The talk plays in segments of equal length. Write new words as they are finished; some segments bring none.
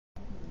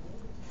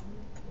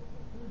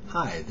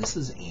Hi, this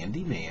is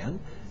Andy Mann,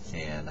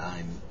 and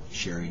I'm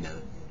sharing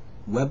a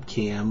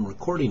webcam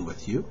recording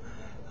with you.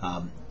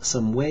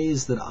 Some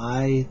ways that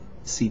I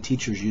see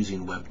teachers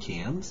using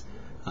webcams.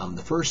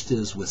 The first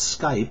is with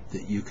Skype,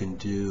 that you can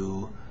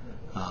do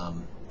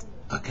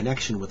a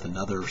connection with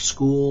another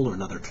school or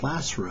another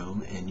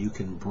classroom, and you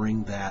can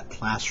bring that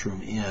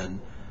classroom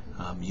in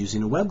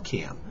using a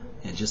webcam.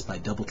 And just by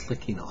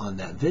double-clicking on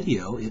that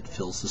video, it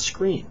fills the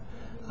screen.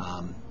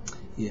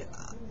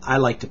 I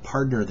like to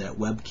partner that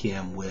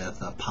webcam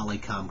with a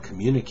Polycom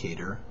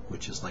communicator,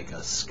 which is like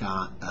a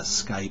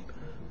Skype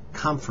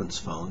conference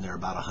phone. They're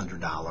about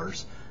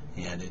 $100,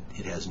 and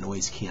it has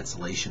noise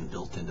cancellation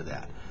built into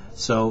that.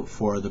 So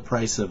for the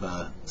price of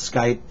a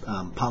Skype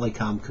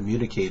Polycom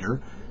communicator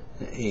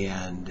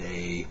and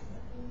a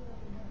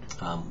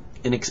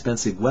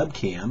inexpensive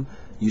webcam,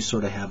 you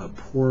sort of have a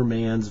poor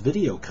man's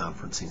video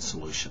conferencing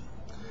solution.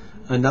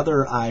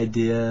 Another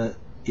idea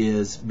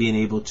is being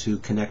able to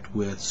connect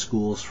with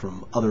schools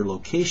from other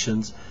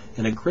locations,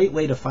 and a great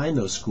way to find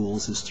those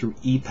schools is through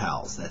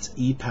ePals. That's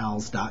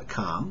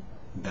ePals.com,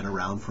 been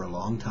around for a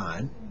long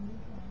time.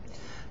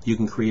 You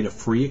can create a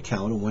free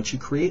account, and once you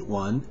create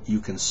one,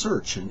 you can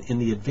search, and in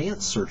the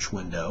advanced search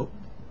window,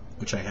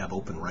 which I have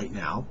open right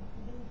now,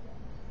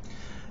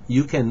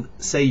 you can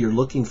say you're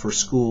looking for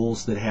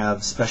schools that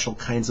have special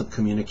kinds of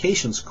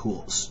communications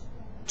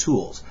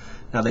tools.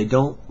 Now, they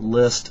don't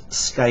list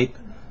Skype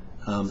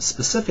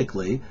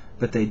specifically,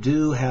 but they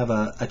do have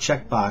a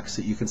checkbox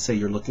that you can say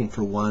you're looking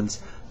for ones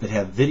that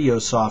have video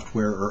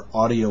software or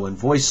audio and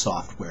voice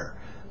software.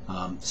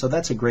 So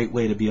that's a great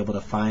way to be able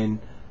to find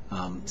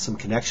some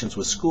connections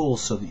with schools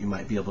so that you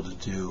might be able to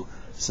do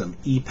some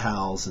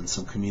ePals and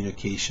some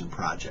communication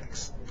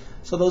projects.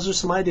 So those are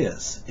some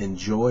ideas.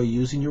 Enjoy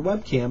using your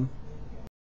webcam.